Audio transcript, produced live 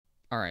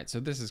All right, so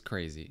this is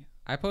crazy.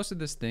 I posted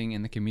this thing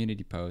in the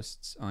community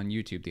posts on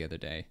YouTube the other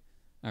day,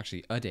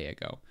 actually a day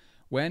ago.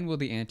 When will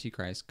the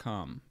Antichrist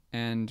come?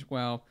 And,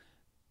 well,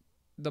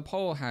 the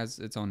poll has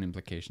its own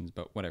implications,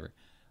 but whatever.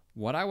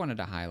 What I wanted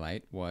to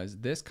highlight was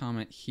this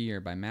comment here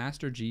by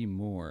Master G.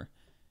 Moore.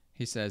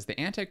 He says, the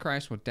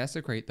Antichrist will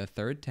desecrate the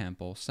third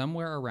temple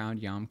somewhere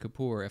around Yom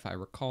Kippur, if I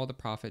recall the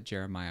prophet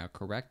Jeremiah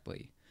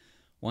correctly.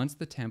 Once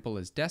the temple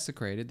is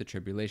desecrated, the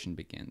tribulation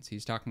begins.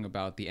 He's talking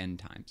about the end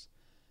times.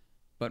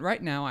 But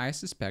right now, I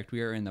suspect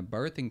we are in the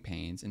birthing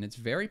pains, and it's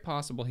very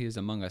possible he is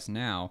among us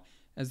now,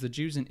 as the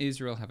Jews in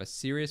Israel have a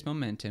serious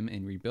momentum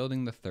in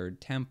rebuilding the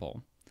third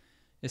temple,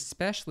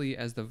 especially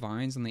as the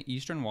vines on the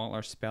eastern wall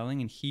are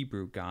spelling in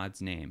Hebrew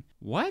God's name.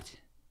 What?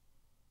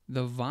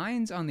 The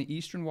vines on the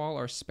eastern wall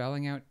are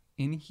spelling out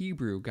in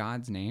Hebrew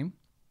God's name?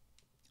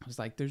 I was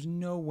like, there's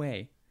no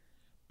way.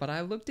 But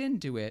I looked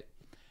into it,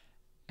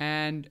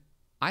 and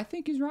I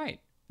think he's right.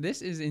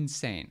 This is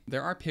insane.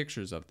 There are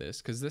pictures of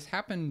this, because this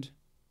happened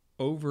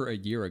over a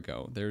year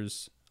ago.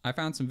 I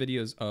found some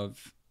videos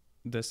of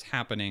this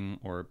happening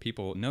or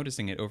people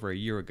noticing it over a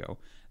year ago.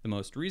 The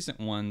most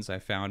recent ones I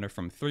found are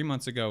from 3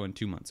 months ago and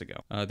 2 months ago.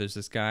 There's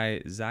this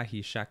guy,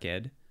 Zahi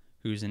Shaked,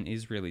 who's an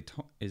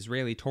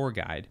Israeli tour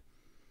guide.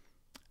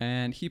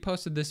 And he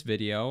posted this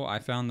video. I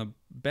found the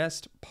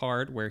best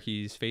part where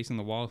he's facing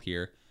the wall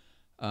here.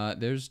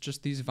 There's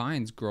just these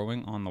vines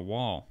growing on the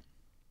wall.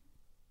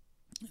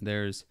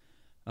 There's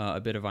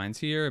a bit of vines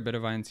here, a bit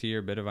of vines here,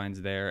 a bit of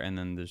vines there, and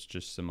then there's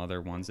just some other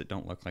ones that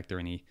don't look like they're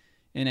in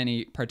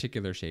any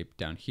particular shape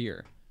down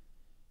here.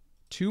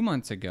 2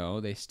 months ago,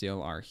 they still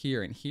are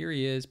here, and here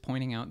he is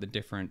pointing out the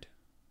different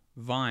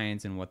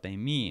vines and what they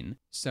mean.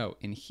 So,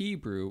 in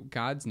Hebrew,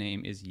 God's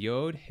name is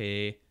Yod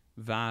He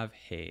Vav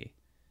He,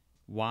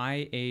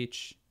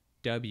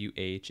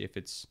 YHWH if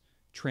it's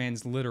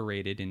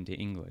transliterated into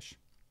English.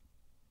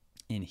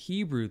 In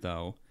Hebrew,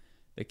 though,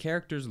 the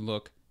characters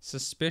look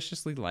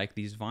suspiciously like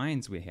these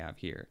vines we have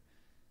here.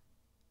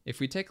 If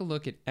we take a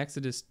look at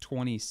Exodus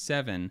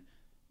 27,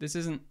 I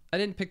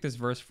didn't pick this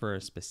verse for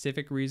a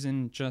specific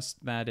reason,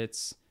 just that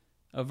it's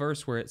a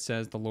verse where it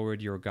says, the Lord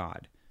your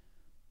God.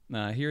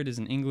 Here it is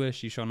in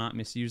English, you shall not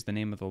misuse the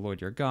name of the Lord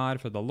your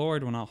God, for the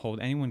Lord will not hold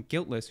anyone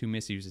guiltless who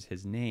misuses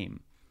his name.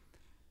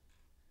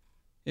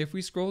 If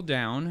we scroll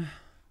down,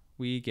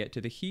 we get to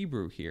the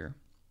Hebrew here.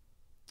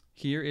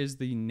 Here is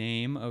the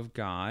name of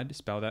God,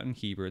 spelled out in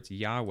Hebrew, it's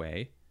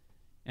Yahweh.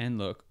 And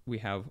look, we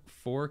have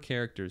 4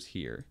 characters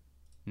here.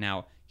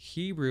 Now,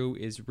 Hebrew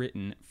is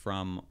written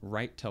from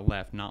right to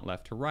left, not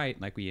left to right,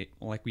 like we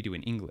do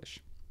in English.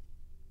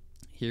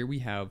 Here we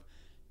have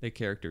the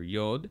character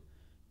Yod,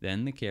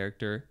 then the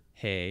character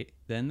He,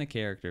 then the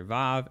character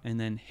Vav, and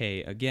then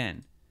He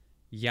again.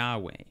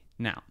 Yahweh.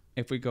 Now,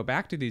 if we go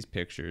back to these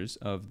pictures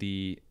of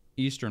the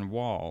eastern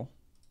wall,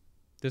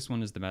 this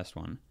one is the best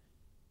one.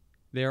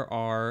 There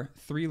are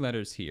 3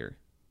 letters here.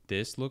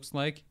 This looks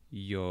like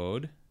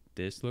Yod,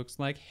 this looks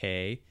like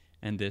He,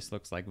 and this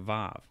looks like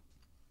Vav.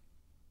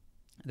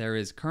 There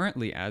is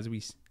currently, as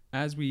we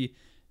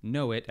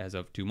know it as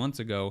of 2 months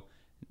ago,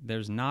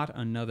 there's not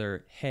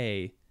another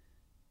He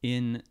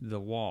in the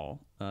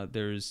wall.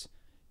 There's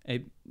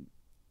a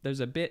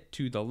bit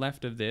to the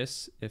left of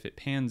this. If it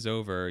pans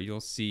over, you'll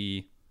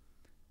see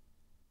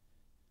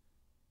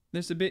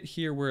there's a bit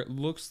here where it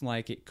looks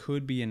like it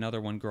could be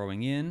another one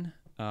growing in.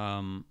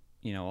 A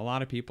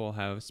lot of people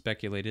have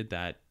speculated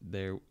that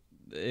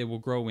it will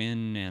grow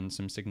in and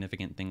some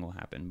significant thing will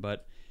happen.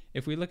 But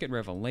if we look at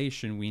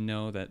Revelation, we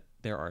know that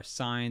there are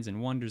signs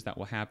and wonders that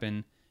will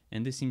happen,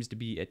 and this seems to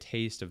be a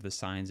taste of the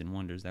signs and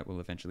wonders that will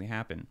eventually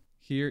happen.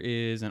 Here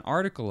is an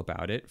article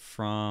about it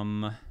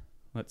from,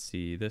 let's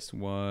see, this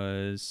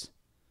was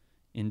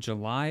in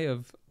July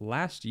of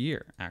last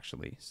year,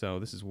 actually. So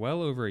this is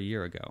well over a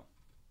year ago.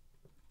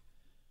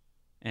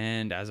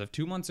 And as of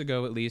 2 months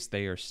ago, at least,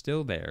 they are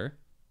still there,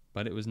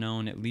 but it was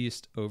known at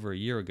least over a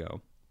year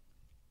ago.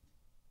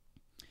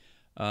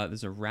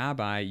 There's a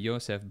rabbi,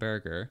 Yosef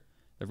Berger,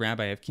 the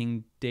rabbi of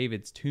King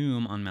David's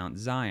tomb on Mount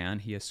Zion.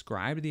 He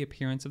ascribed the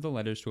appearance of the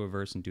letters to a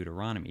verse in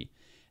Deuteronomy.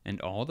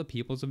 And all the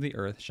peoples of the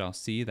earth shall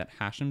see that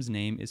Hashem's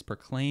name is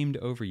proclaimed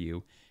over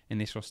you, and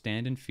they shall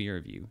stand in fear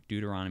of you.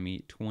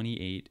 Deuteronomy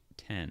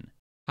 28:10.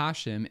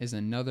 Hashem is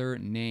another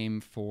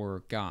name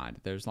for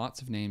God. There's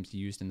lots of names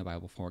used in the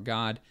Bible for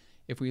God.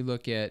 If we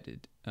look at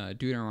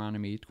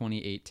Deuteronomy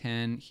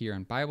 28:10 here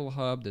on Bible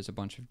Hub, there's a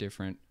bunch of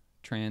different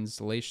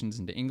translations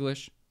into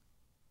English.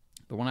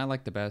 The one I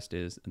like the best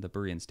is the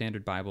Berean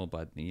Standard Bible,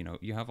 but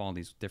you have all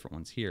these different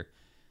ones here.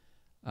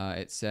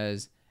 It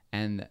says,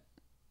 and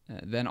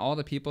then all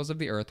the peoples of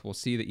the earth will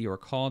see that you are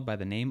called by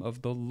the name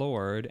of the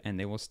Lord, and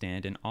they will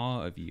stand in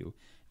awe of you.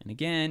 And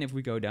again, if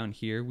we go down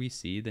here, we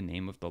see the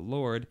name of the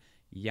Lord,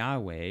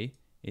 Yahweh,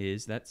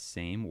 is that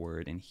same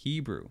word in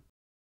Hebrew.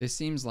 This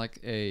seems like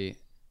a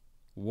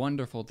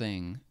wonderful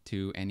thing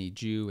to any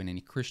Jew and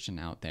any Christian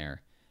out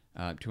there.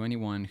 To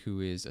anyone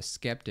who is a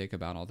skeptic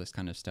about all this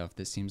kind of stuff,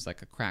 this seems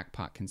like a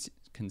crackpot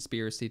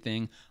conspiracy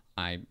thing.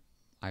 I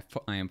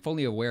am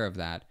fully aware of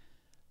that.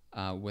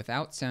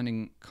 Without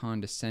sounding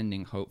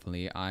condescending,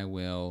 hopefully, I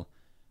will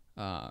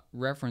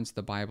reference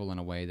the Bible in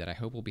a way that I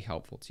hope will be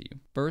helpful to you.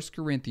 1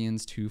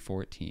 Corinthians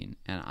 2:14,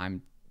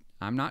 and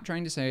I'm not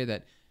trying to say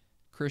that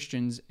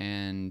Christians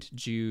and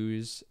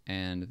Jews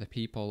and the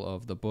people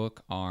of the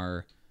book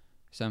are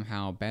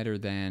somehow better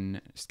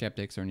than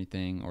skeptics or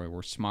anything, or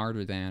we're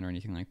smarter than or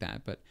anything like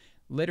that, but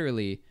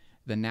literally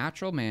the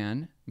natural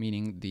man,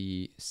 meaning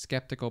the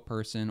skeptical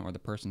person or the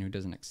person who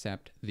doesn't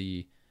accept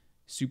the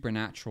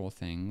supernatural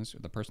things, or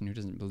the person who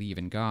doesn't believe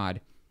in God,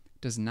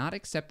 does not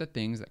accept the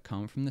things that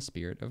come from the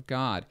Spirit of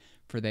God,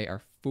 for they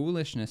are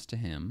foolishness to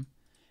him,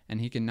 and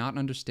he cannot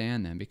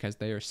understand them because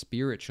they are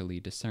spiritually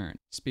discerned.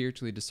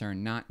 Spiritually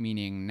discerned not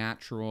meaning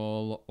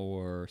natural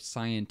or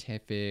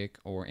scientific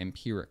or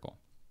empirical.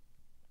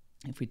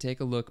 If we take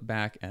a look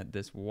back at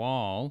this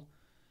wall,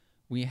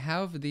 we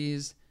have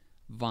these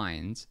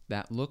vines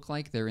that look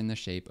like they're in the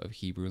shape of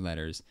Hebrew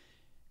letters.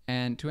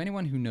 And to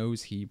anyone who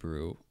knows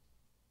Hebrew,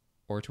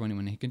 or to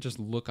anyone who can just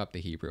look up the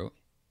Hebrew,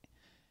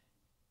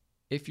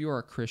 if you're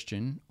a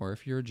Christian or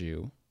if you're a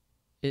Jew,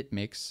 it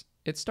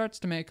starts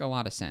to make a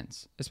lot of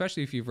sense,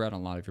 especially if you've read a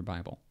lot of your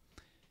Bible.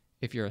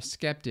 If you're a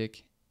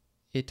skeptic,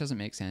 it doesn't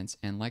make sense.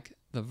 And like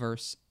the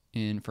verse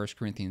in 1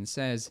 Corinthians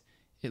says,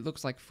 it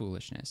looks like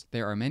foolishness.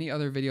 There are many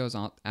other videos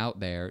out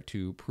there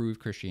to prove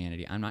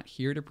Christianity. I'm not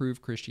here to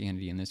prove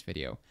Christianity in this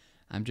video.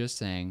 I'm just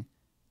saying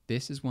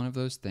this is one of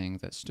those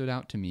things that stood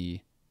out to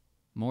me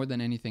more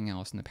than anything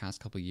else in the past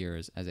couple of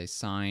years as a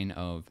sign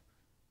of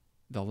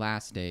the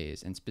last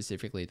days, and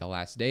specifically the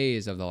last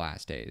days of the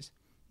last days.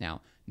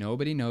 Now,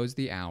 nobody knows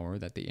the hour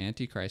that the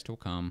Antichrist will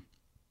come,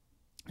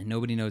 and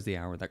nobody knows the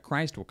hour that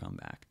Christ will come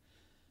back.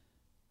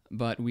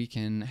 But we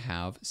can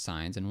have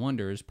signs and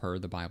wonders per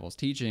the Bible's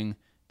teaching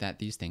that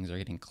these things are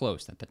getting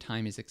close, that the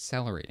time is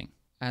accelerating.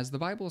 As the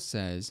Bible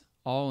says,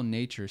 all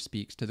nature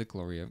speaks to the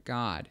glory of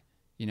God.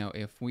 You know,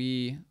 if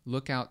we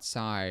look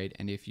outside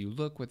and if you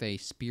look with a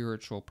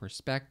spiritual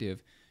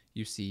perspective,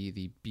 you see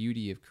the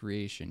beauty of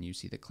creation. You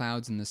see the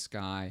clouds in the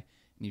sky,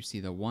 and you see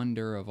the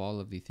wonder of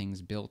all of the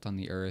things built on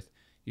the earth.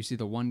 You see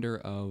the wonder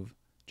of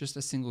just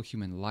a single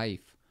human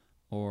life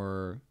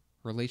or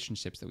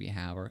relationships that we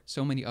have, or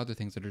so many other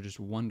things that are just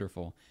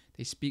wonderful.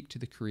 They speak to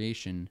the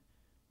creation,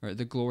 or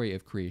the glory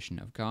of creation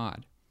of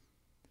God.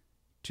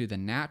 To the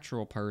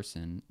natural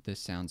person,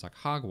 this sounds like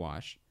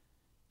hogwash,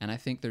 and I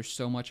think there's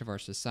so much of our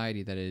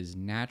society that is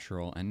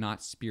natural and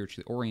not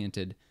spiritually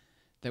oriented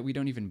that we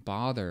don't even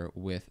bother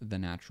with the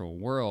natural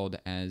world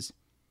as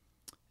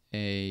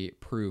a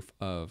proof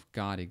of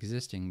God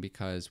existing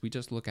because we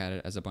just look at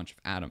it as a bunch of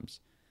atoms.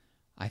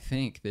 I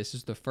think this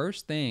is the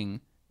first thing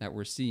that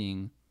we're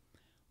seeing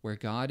where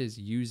God is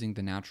using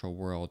the natural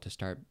world to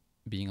start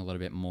being a little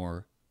bit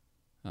more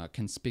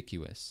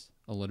conspicuous,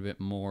 a little bit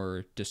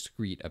more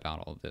discreet about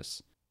all of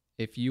this.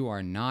 If you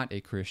are not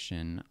a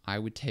Christian, I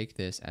would take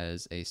this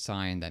as a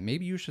sign that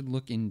maybe you should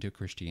look into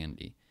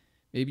Christianity.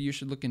 Maybe you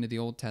should look into the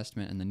Old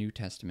Testament and the New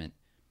Testament,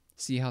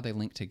 see how they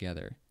link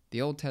together.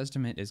 The Old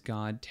Testament is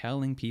God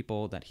telling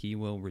people that he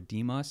will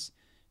redeem us,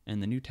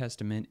 and the New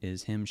Testament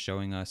is him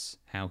showing us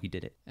how he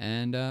did it.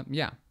 And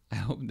yeah, I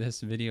hope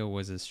this video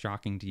was as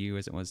shocking to you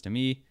as it was to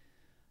me.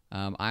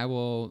 I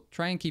will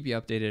try and keep you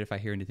updated if I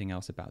hear anything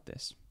else about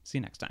this. See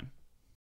you next time.